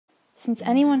Since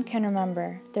anyone can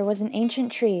remember, there was an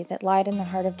ancient tree that lied in the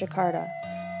heart of Jakarta.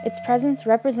 Its presence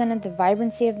represented the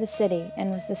vibrancy of the city and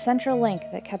was the central link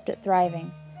that kept it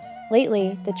thriving.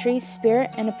 Lately, the tree's spirit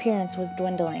and appearance was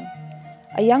dwindling.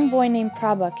 A young boy named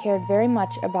Prabha cared very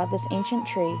much about this ancient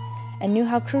tree and knew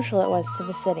how crucial it was to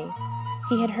the city.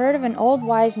 He had heard of an old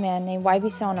wise man named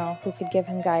Wibisono who could give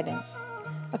him guidance.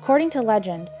 According to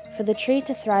legend, for the tree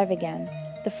to thrive again,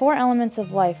 the four elements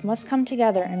of life must come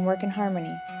together and work in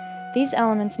harmony. These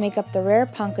elements make up the rare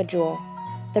Panka jewel.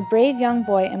 The brave young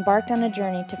boy embarked on a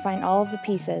journey to find all of the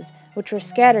pieces, which were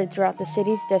scattered throughout the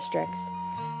city's districts.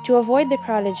 To avoid the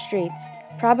crowded streets,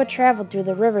 Prabha traveled through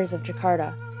the rivers of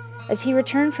Jakarta. As he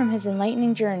returned from his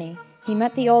enlightening journey, he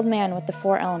met the old man with the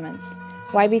four elements.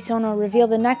 Wibisono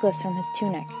revealed a necklace from his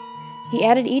tunic. He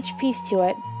added each piece to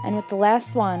it, and with the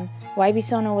last one,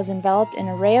 Wibisono was enveloped in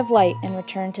a ray of light and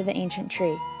returned to the ancient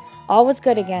tree. All was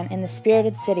good again in the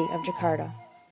spirited city of Jakarta.